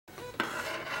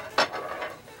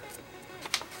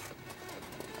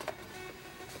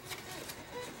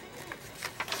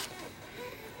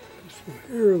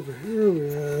over here we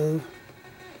have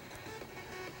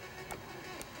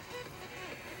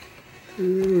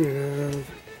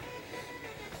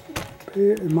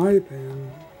in my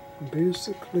opinion,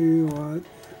 basically what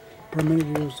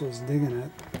Parmenides was digging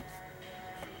at.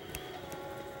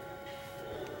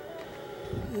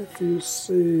 If you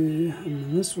see, I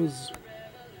mean, this was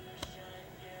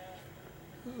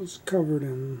covered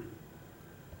in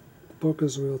the book,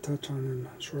 as we'll touch on in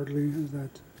shortly, is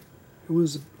that it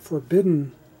was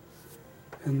forbidden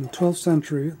in the 12th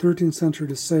century, 13th century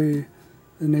to say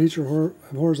that nature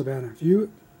abhors abandon. If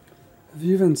you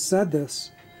even said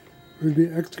this, you would be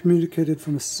excommunicated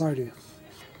from a society.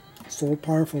 So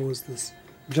powerful was this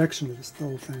objection to this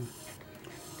whole thing.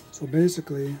 So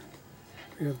basically,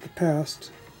 we have the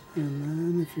past, and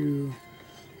then if you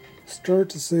start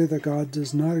to say that God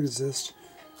does not exist,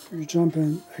 you jump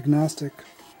in agnostic,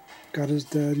 God is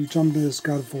dead, you jump into this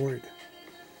God void,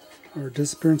 or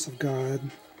disappearance of God,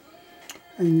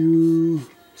 and you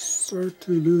start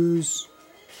to lose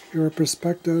your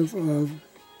perspective of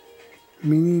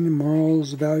meaning,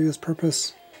 morals, values,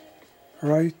 purpose,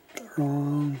 right,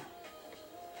 wrong,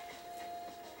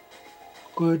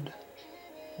 good,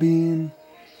 being,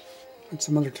 and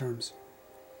some other terms.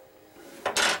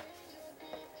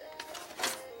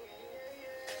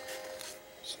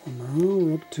 So now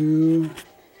we're up to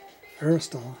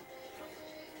Aristotle.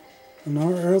 And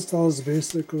now Aristotle is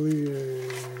basically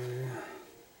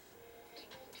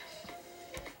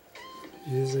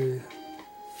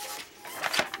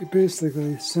he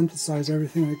basically synthesized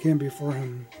everything that came before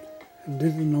him and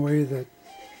did it in a way that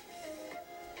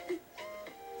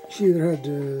she either had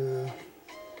to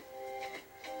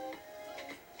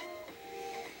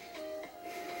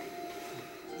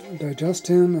digest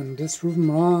him and disprove him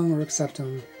wrong or accept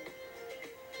him.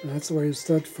 And that's the way he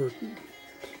stood for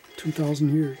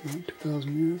 2,000 years, not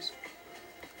 2,000 years,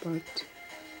 but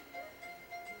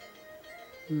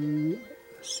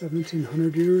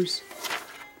 1,700 years.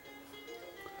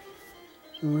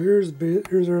 So here's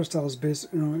Aristotle's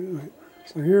basic.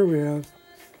 So here we have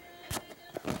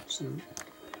some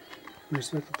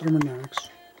respect to thermodynamics.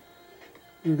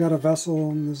 We've got a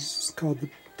vessel, and this is called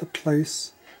the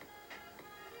place.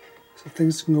 So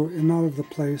things can go in and out of the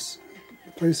place.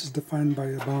 The place is defined by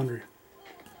a boundary,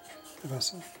 the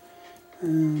vessel.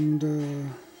 And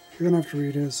you're going to have to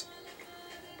read his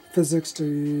physics,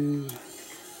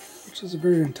 which is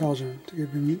very intelligent, to give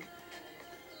him,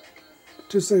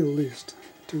 to say the least,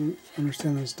 to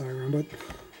understand this diagram. But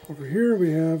over here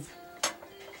we have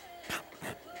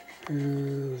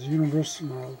his universal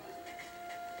model.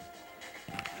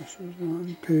 This is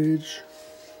on page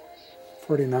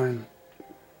 49.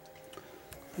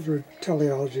 That's where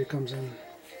teleology comes in.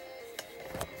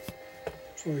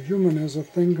 So a human is a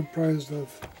thing comprised of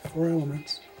 4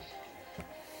 elements: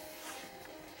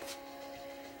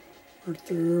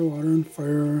 earth, air, water, and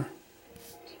fire.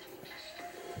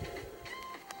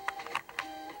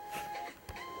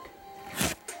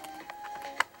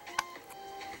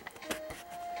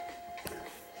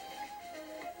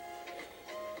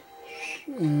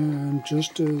 And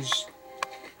just as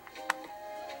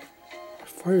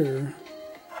fire,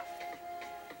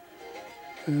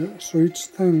 so each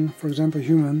thing, for example,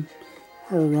 human,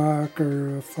 or a rock,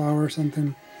 or a flower, or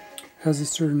something, has a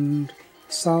certain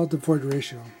solid to void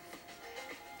ratio.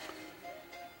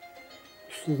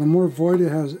 So the more void it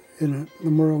has in it,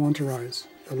 the more it wants to rise.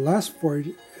 The less void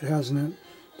it has in it,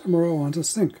 the more it wants to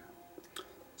sink.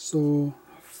 So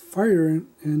fire,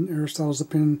 in Aristotle's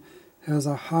opinion, has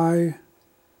a high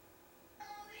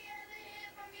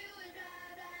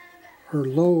or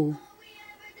low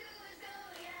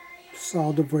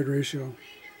solid to void ratio.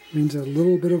 It means a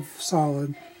little bit of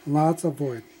solid, lots of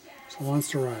void, so it wants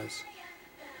to rise.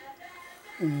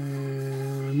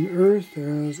 And Earth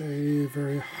has a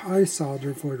very high solid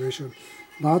to void ratio,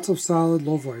 lots of solid,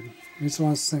 low void, it means it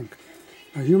wants to sink.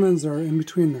 Now humans are in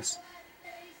between this,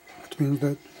 which means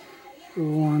that you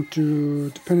want to,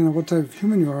 depending on what type of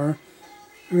human you are,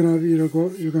 you're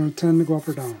going to tend to go up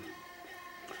or down.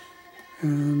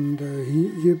 And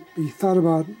he thought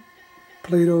about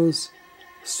Plato's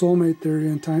soulmate theory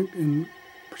in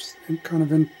kind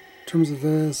of in terms of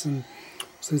this, and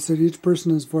so he said each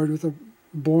person is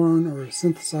born or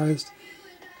synthesized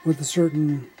with a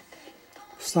certain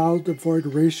solid to void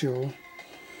ratio,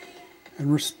 and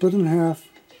we're split in half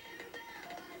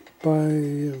by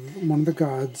one of the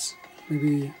gods,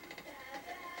 maybe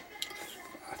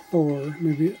Thor,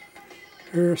 maybe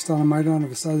Aristotle might not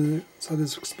have said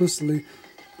this explicitly.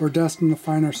 We're destined to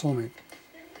find our soulmate.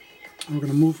 And we're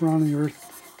going to move around the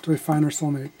earth until we find our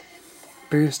soulmate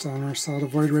based on our solid to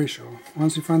void ratio.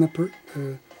 Once we find the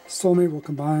soulmate, we'll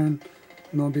combine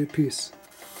and they'll be at peace.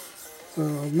 So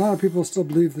a lot of people still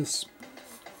believe this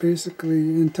basically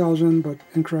intelligent but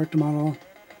incorrect model.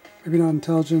 Maybe not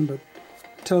intelligent, but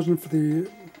intelligent for the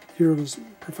year it was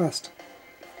professed.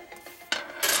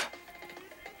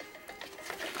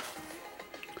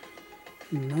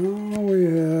 Now we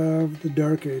have the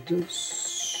Dark Ages.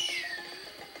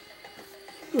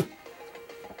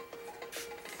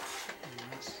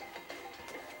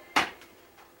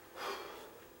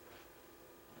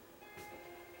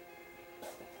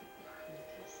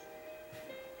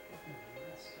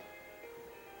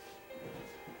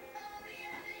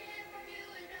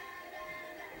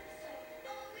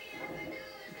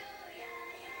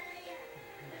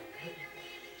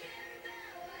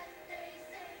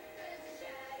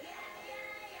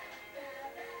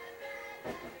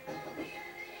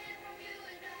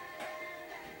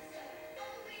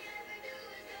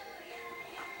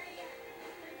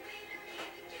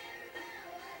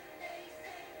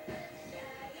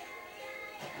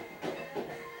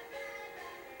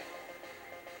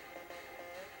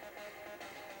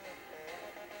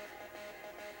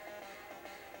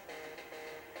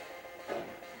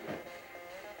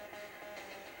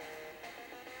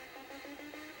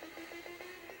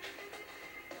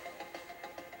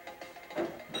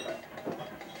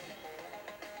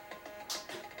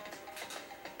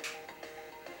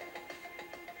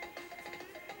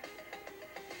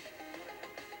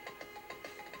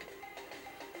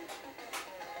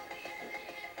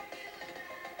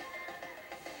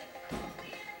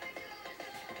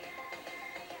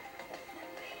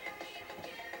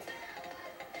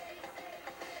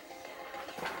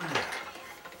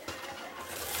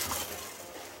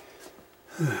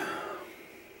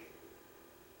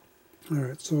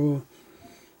 Alright, so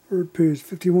we're at page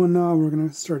 51 now. We're going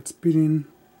to start speeding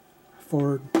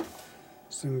forward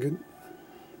so we can get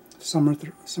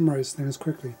summarize things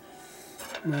quickly.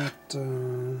 But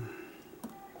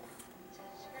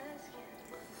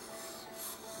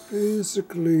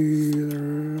basically,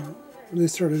 they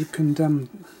started to condemn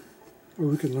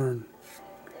what we could learn.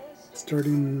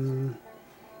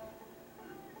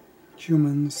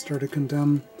 Humans started to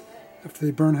condemn after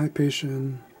they burned Hypatia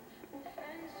in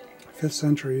 5th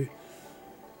century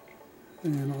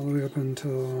and all the way up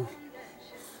until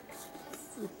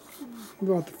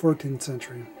about the 14th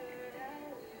century.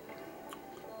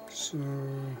 So,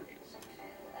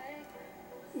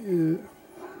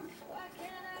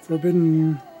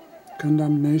 forbidden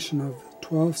condemnation of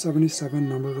 1277,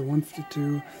 number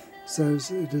 152,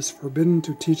 says it is forbidden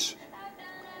to teach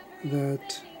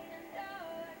that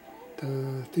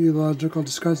the theological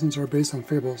discussions are based on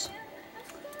fables.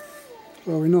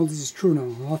 Well, we know this is true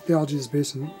now. All theology is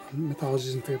based on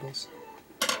mythologies and fables.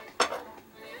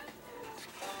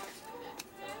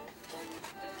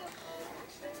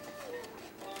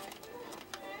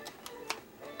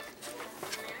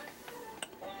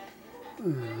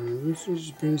 This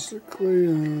is basically,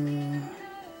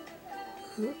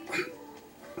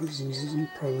 this is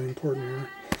probably important here.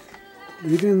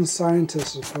 Leading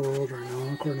scientists of the world right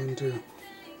now, according to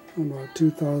about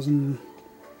 2000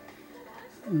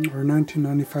 or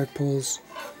 1995 polls,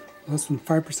 less than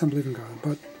 5% believe in God.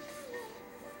 But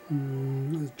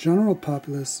the general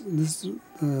populace,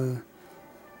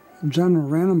 general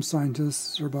random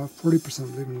scientists are about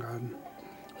 40% believe in God. And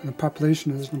the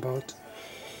population is about,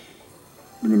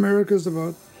 in America, is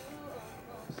about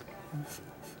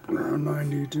around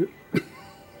 90 to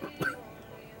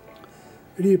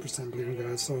 88% believe in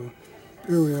God. So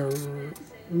here we are,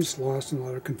 we're just lost in a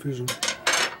lot of confusion.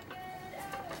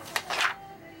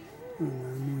 And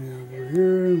then we have over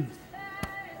here,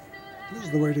 this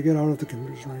is the way to get out of the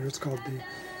confusion right here. It's called the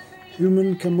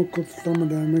Human Chemical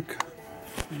Thermodynamic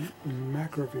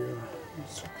Macro View.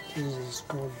 This is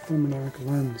called thermodynamic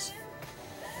lens.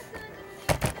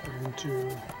 According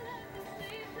to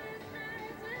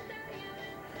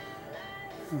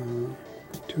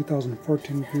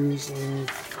 2014 views of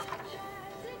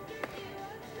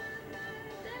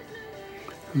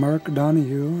Mark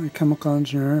Donahue, a chemical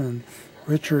engineer, and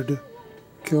Richard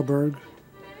Kilberg,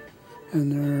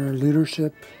 and their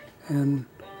leadership and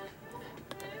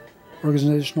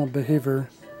organizational behavior,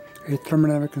 a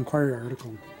thermodynamic inquiry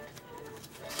article.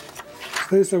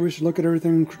 So they said we should look at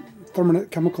everything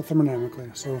chemical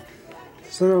thermodynamically. So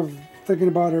instead of thinking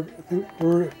about everything,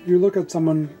 or you look at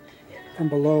someone from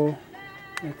below,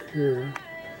 like here,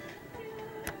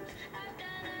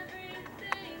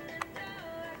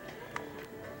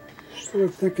 instead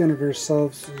of thinking of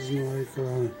yourselves as like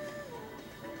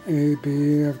A,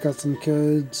 B, I've got some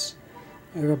kids,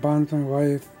 I have a bond with my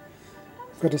wife,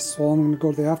 I've got a soul, I'm going to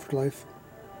go to the afterlife.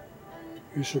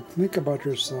 You should think about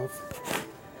yourself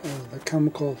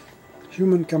the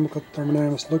Human Chemical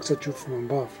Thermodynamics looks at you from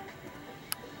above,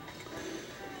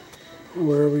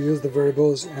 where we use the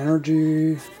variables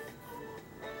energy,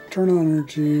 internal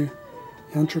energy,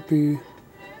 entropy,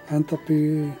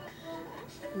 enthalpy,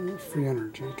 free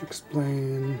energy to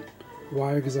explain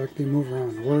why exactly you move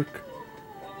around. Work,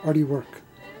 why do you work?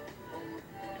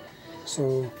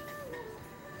 So,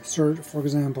 for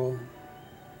example,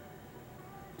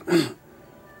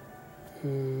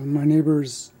 my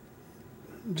neighbors,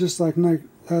 just like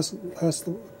last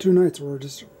 2 nights, were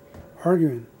just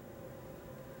arguing,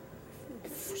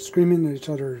 screaming at each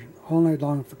other all night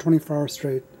long for 24 hours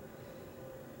straight.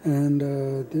 And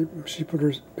she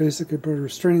basically put a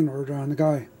restraining order on the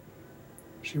guy.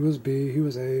 She was B, he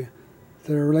was A.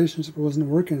 Their relationship wasn't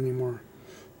working anymore.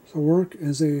 So work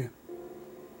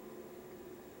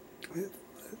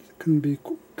can be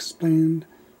explained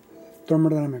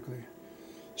thermodynamically.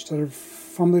 Instead of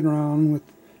fumbling around with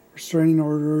restraining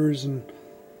orders and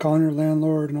calling your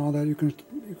landlord and all that, you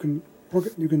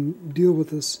can deal with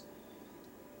this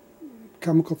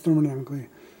chemical thermodynamically.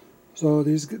 So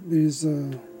these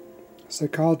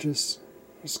psychologists,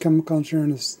 this chemical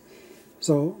engineers,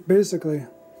 so basically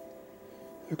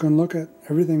you can look at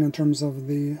everything in terms of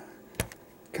the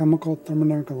chemical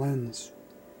thermodynamic lens.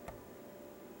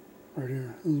 Right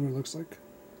here, this is what it looks like.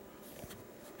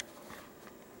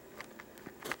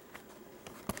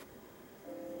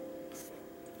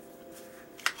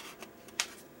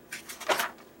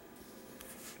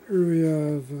 Here we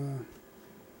have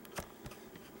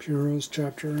Piero's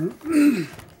chapter.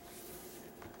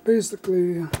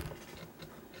 Basically,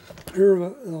 here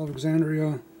of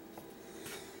Alexandria,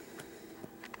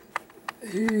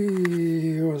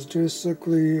 he was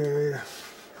basically a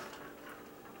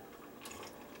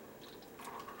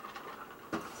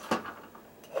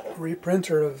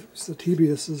reprinter of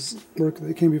Eusebius's work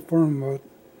that came before him. About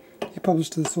he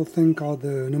published this whole thing called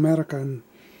the Pneumatica in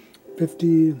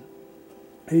 50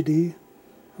 AD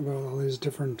about all these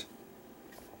different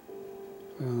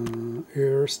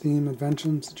air, steam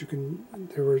inventions that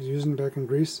they were using back in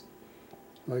Greece.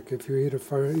 Like if you heat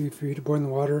a boiling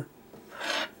water,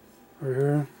 right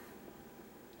here,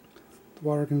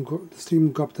 the steam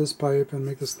can go up this pipe and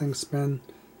make this thing spin,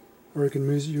 or you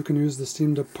can use the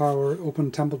steam to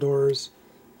open temple doors,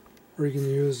 or you can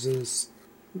use this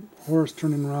horse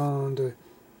turning around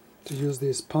to use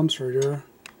these pumps right here.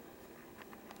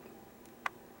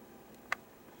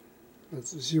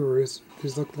 Let's see where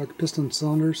these look like piston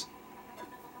cylinders.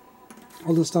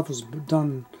 All this stuff was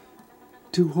done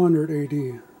 200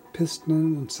 AD,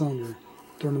 piston and cylinder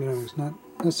thermodynamics, not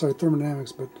necessarily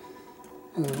thermodynamics, but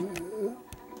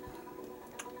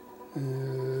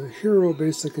Hero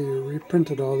basically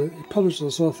reprinted all that. He published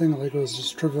this whole thing like it was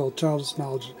just trivial childish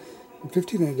knowledge in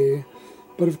 15 AD.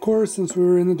 But of course, since we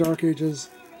were in the Dark Ages,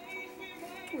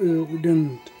 we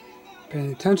didn't pay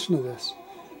any attention to this.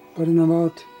 But in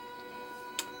about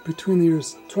between the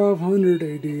years 1200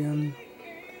 AD and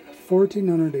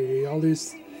 1400 AD, all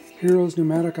these Hero's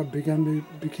Pneumatica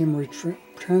became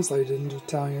translated into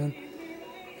Italian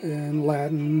and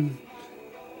Latin,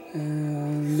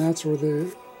 and that's where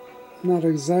not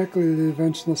exactly the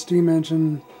invention of the steam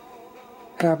engine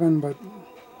happened, but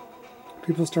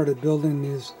people started building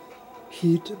these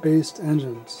heat-based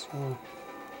engines. So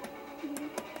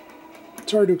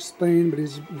it's hard to explain, but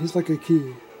he's like a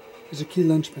key. He's a key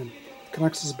linchpin.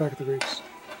 Connects us back to the Greeks.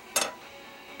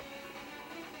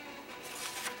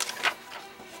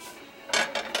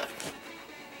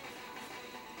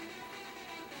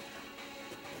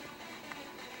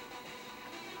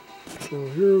 So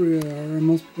here we are.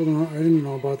 Most people don't know. I didn't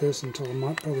know about this until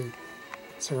probably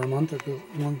a month ago,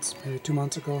 maybe 2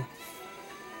 months ago.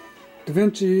 Da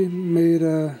Vinci made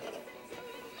a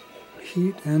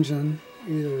heat engine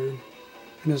either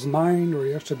in his mind, or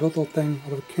he actually built the whole thing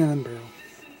out of a cannon barrel,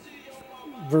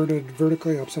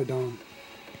 vertically upside down.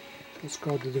 It's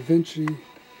called the Da Vinci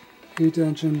Heat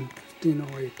Engine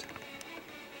 1508.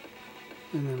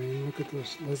 And I mean, look at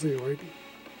this, Leslie White.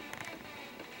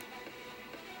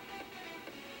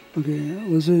 Okay,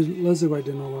 Leslie White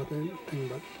didn't know about that thing,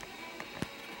 but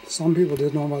some people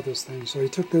did know about this thing. So he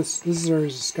took this is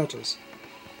his sketches.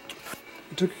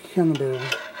 He took a cannon barrel,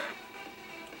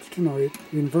 1508,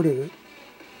 he inverted it,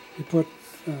 he put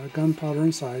gunpowder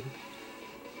inside,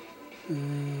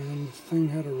 and the thing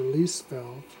had a release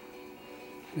valve,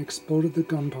 and exploded the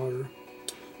gunpowder.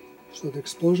 So the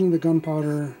explosion of the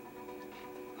gunpowder,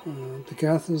 the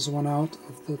gases went out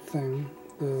of the thing,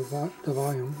 the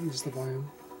volume, this is the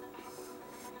volume.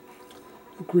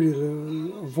 It created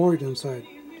a void inside,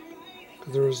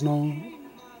 because there was no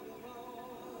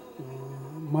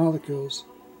molecules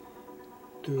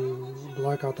to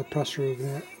block out the pressure of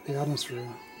the atmosphere.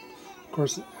 Of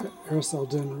course, Aristotle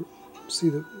didn't see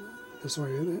it this way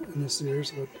in this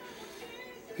years, but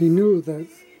he knew that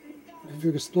if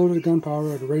you exploded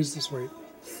gunpowder, it would raise this weight.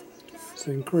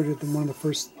 So he created one of the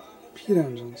first heat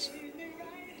engines.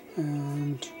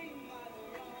 And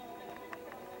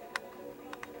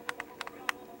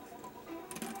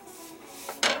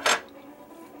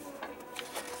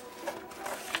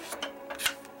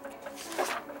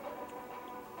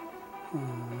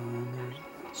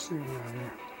let's see what we have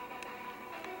here.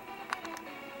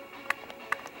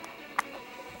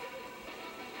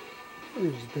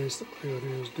 Here's basically what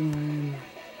he was doing.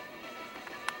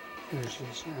 There's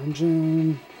this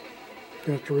engine.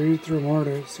 You have to read through more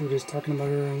to see what he's talking about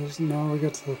here. And now we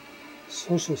get to the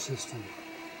social system.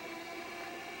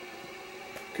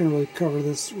 Can't really cover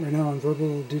this right now in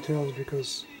verbal details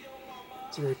because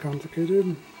it's very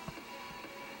complicated.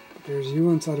 But there's you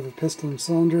inside of a piston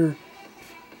cylinder,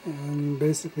 and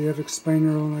basically you have to explain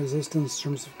your own existence in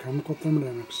terms of chemical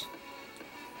thermodynamics.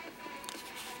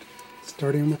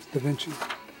 Starting with Da Vinci.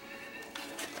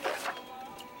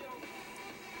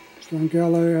 So when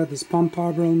Galileo had this pump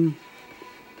problem,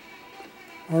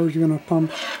 how are you going to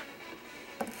pump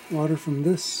water from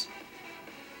this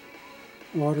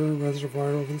water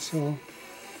reservoir over this hill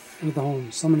into the home?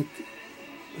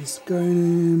 This guy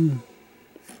named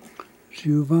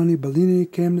Giovanni Bellini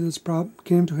came to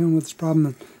him with this problem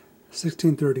in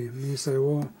 1630, and he said,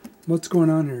 "Well, what's going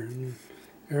on here?" And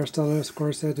Aristotle, of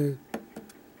course, had to,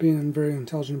 being a very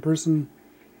intelligent person,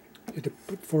 he had to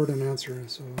put forward an answer.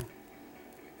 So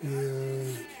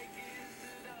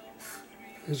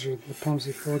these are the pumps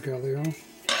before Galileo.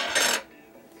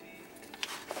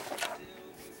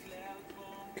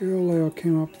 Galileo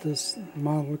came up with this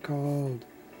model called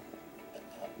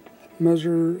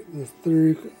measure the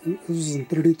theory. This was in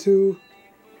 32.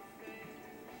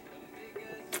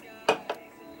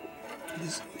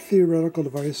 This theoretical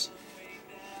device.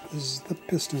 This is the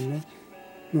piston.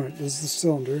 No, right, this is the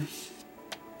cylinder.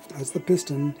 That's the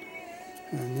piston,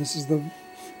 and this is the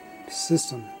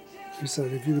system. He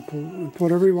said if you put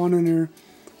whatever you want in here,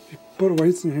 if you put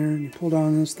weights in here and you pull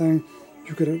down this thing,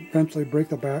 you could eventually break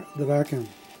the vacuum.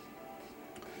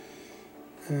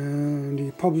 And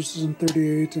he published this in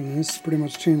 38, and this pretty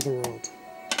much changed the world.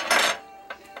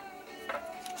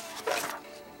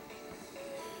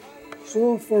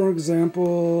 So, for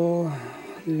example,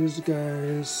 these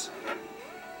guys,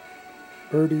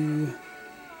 Bertie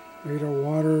made a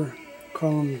water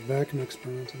column vacuum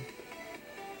experiment in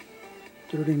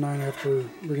 39 after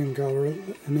reading Galileo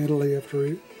in Italy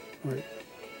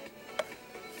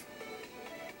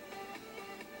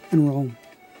in Rome.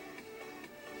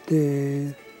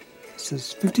 It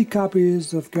says 50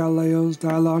 copies of Galileo's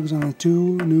dialogues on the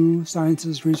two new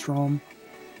sciences reached Rome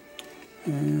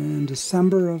in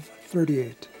December of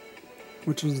 38,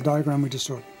 which was the diagram we just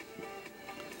showed.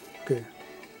 Okay,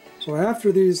 so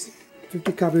after these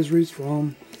 50 copies reached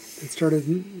Rome, they started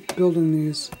building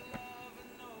these.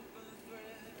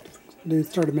 They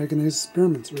started making these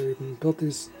experiments where you built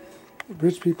these.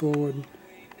 Rich people would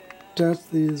attach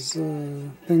these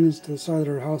things to the side of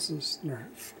their houses.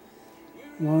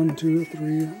 1, 2,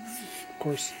 3. Of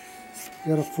course,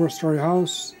 you had a 4-story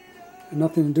house and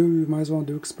nothing to do. You might as well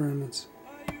do experiments.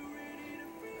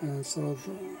 And so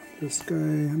this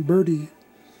guy Bertie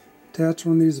attached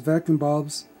one of these vacuum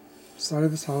bulbs to the side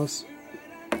of his house,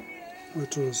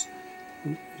 which was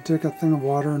you take a thing of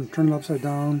water and turn it upside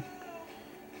down.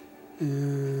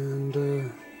 And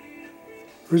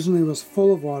originally it was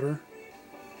full of water,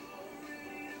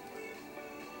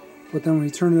 but then when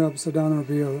you turn it upside down, there would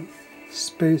be a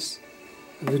space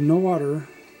with no water.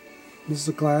 This is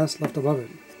a glass left above it.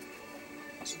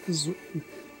 So this is,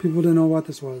 people didn't know what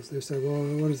this was. They said, "Well,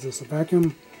 what is this? A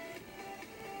vacuum?"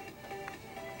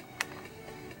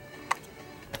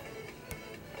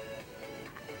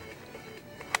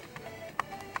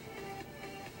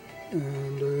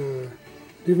 And it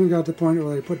even got to the point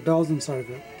where they put bells inside of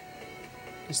it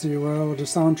to see, well, will the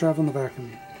sound travel in the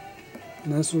vacuum?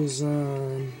 And this was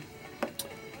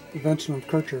invention of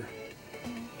Kircher,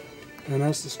 and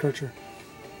Estes Kircher.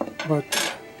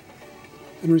 But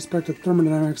in respect to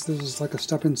thermodynamics, this is like a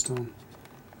stepping stone.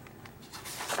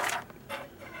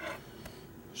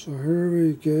 So here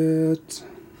we get,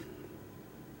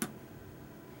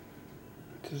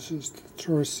 this is the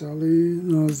Torricelli,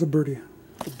 no, it's the Bertie.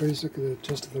 Basically the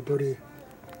gist of the Bertie.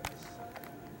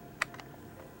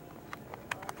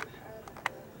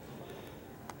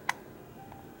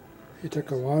 You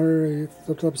take a water, you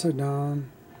flip it upside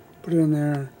down, put it in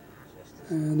there,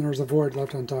 and there's a void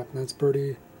left on top, and that's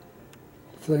Bertie.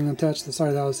 The thing attached to the side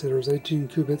of the house, there was 18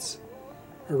 qubits,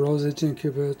 it rose 18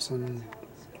 qubits, and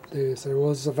they say,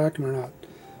 well, is it a vacuum or not?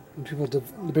 And people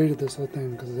debated this whole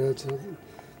thing because it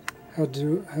had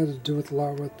to do with a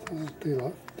lot with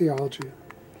theology.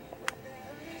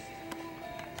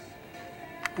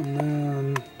 And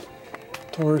then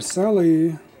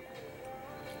Torricelli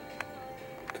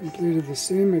completed the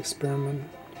same experiment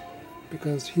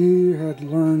because he had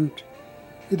learned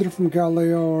either from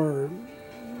Galileo or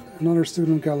another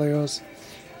student of Galileo's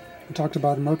who talked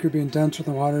about mercury being denser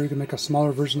than water. You could make a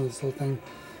smaller version of this whole thing.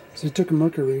 So he took a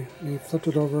mercury and he flipped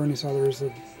it over and he saw there was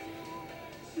a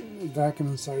vacuum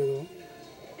inside of the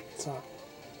top.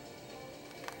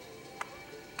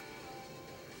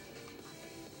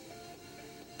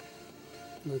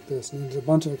 Like this. And he did a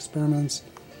bunch of experiments.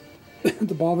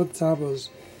 The bulb at the top was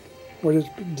what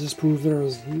it disproved there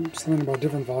was something about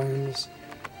different volumes.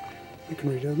 You can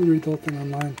read it. Read the whole thing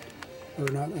online. Or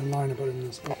not online, but in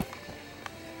this book.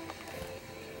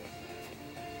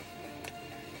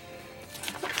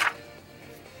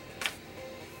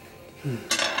 And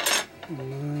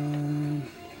then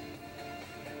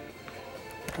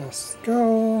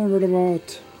Pascal read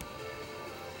about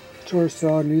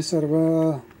Torricelli, and he said,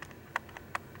 well,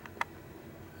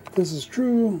 if this is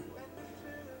true,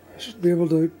 I should be able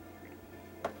to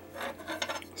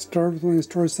start with one of these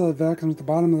Torricelli vacuums at the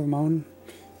bottom of the mountain,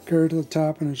 carry it to the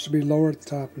top, and it should be lower at the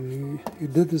top. And he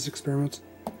did this experiment,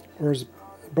 or his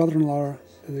brother-in-law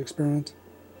did the experiment,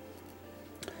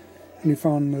 and he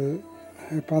found the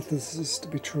hypothesis to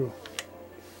be true.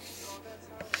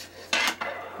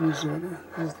 Here's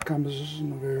the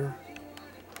composition of air.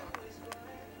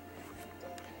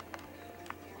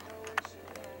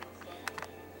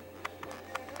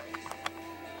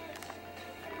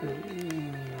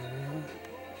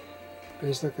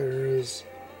 Basically, there is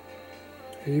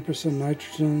 80%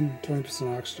 nitrogen,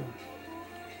 20% oxygen.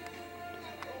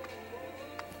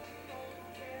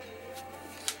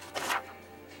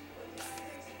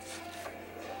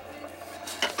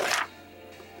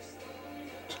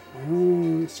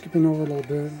 Skipping over a little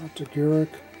bit up to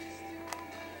Guericke.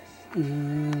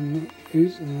 And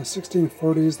in the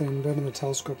 1640s, they invented the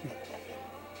telescope.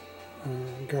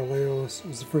 Galileo was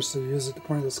the first to use it to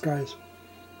point at the skies.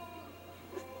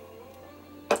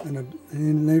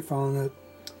 And they found that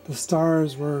the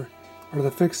stars or the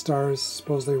fixed stars,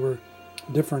 supposedly were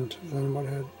different than what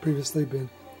had previously been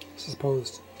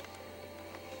supposed.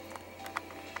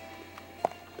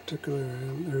 Particularly,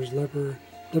 there's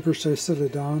Lippershey set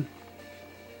it down,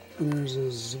 and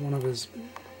there's one of his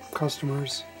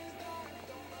customers.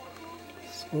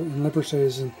 And Lippershey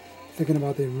is thinking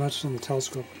about the invention of the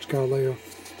telescope, which Galileo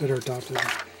later adopted.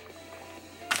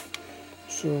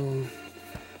 So,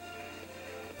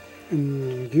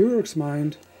 in Guericke's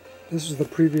mind, this was the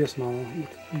previous model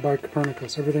by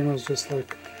Copernicus. Everything was just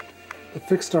like the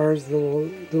fixed stars, the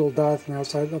little dots on the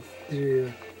outside of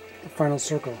the final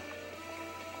circle.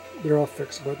 They're all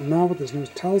fixed. But now with this new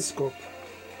telescope,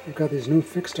 we've got these new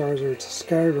fixed stars that are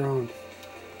scattered around.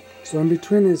 So in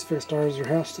between these fixed stars, there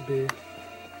has to be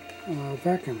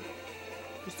vacuum.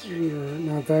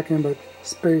 Not vacuum, but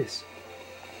space.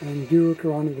 And Guericke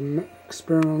wanted to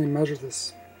experimentally measure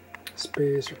this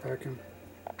space or vacuum.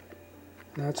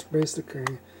 And that's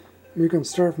basically, you can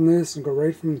start from this and go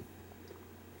right from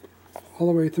all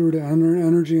the way through to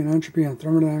energy and entropy and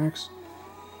thermodynamics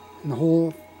and the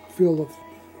whole field of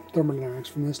thermodynamics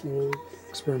from this little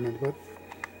experiment. But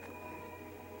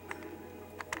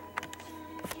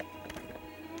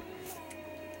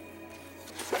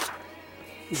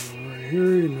right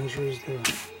here he measures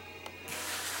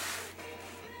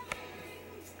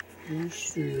you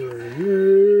see right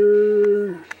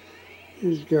here,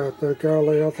 he's got the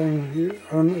Galileo thing.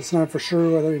 It's not for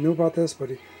sure whether he knew about this, but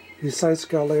he cites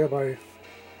Galileo by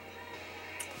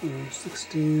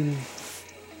 16.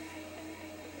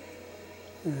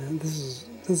 And this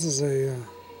is a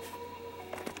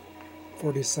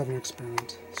 47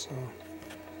 experiment. So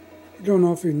I don't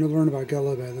know if he learned about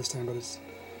Galileo by this time, but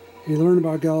he learned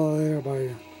about Galileo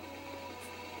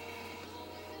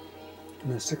in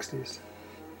the 60s.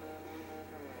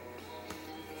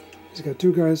 He's got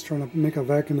two guys trying to make a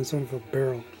vacuum inside of a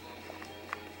barrel.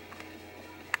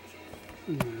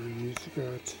 And he's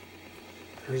got,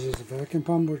 there's this vacuum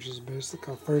pump, which is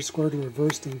basically a fire squared and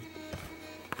reversed. And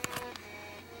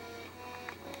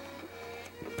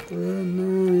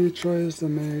now he tries to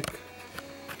make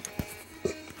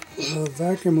a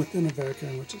vacuum within a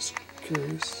vacuum, which is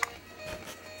curious.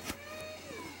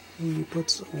 And he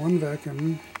puts one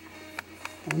vacuum,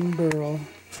 one barrel,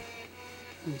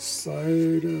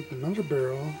 inside of another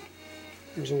barrel.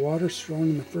 There's a water strong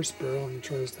in the first barrel, and he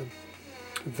tries to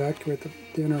evacuate the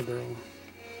inner barrel.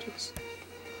 Just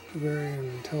very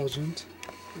intelligent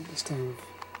at this time of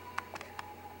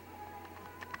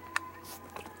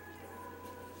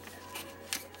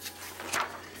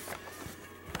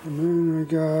and then we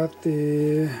got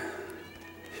the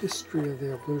history of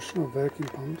the evolution of vacuum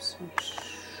pumps, which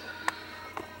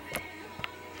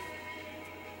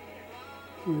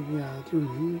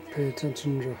pay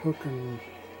attention to Hooke and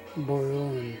Boyle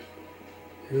and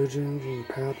Huygens and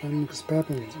Papin, because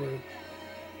Papin is where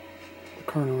the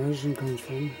Carnot engine comes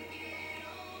from.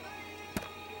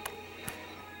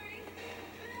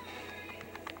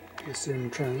 You see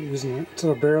him using it.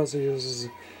 Instead of barrels, he uses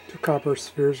 2 copper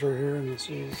spheres right here, and this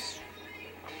is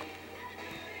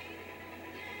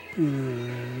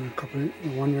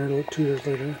 1 year, 2 years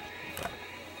later.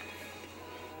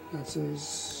 That's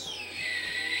his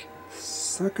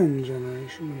 2nd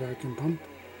generation vacuum pump.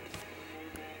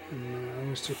 And I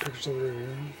always take pictures of it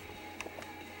here.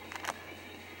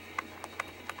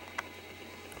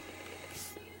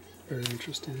 Very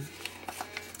interesting.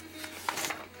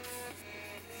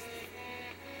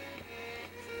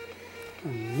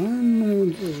 And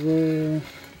then is where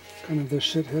kind of the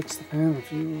shit hits the fan,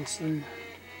 if you will say.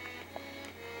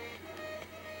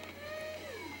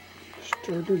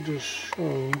 Started to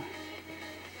show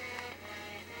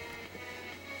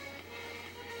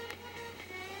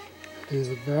is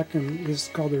a vacuum. This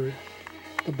is called the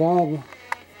bulb,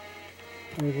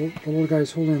 or the little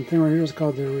guy's holding the thing right here is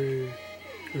called the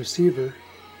receiver.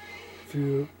 If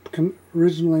you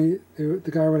originally,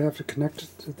 the guy would have to connect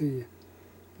it to the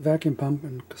vacuum pump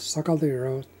and suck all the air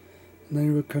out, and then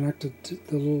he would connect it to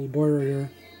the little boy right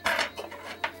here.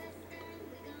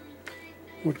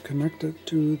 Would connect it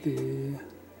to the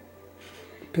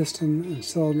piston and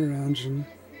cylinder engine,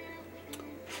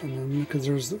 and then because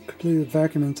there's a completely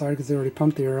vacuum inside because they already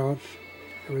pumped the air out,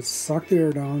 it would suck the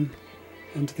air down,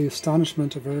 and to the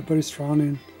astonishment of everybody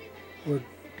surrounding, would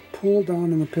pull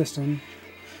down in the piston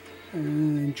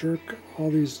and jerk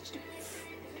all these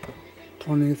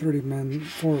 20, 30 men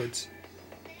forwards,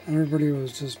 and everybody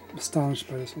was just astonished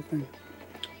by this whole thing.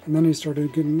 And then he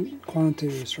started getting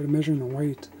quantitative, he started measuring the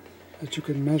weight that you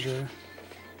could measure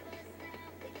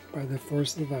by the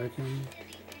force of the vacuum,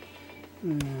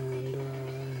 and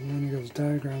then he goes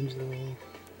diagrams, the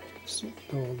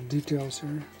little details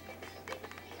here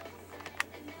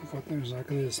of what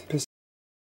exactly this piston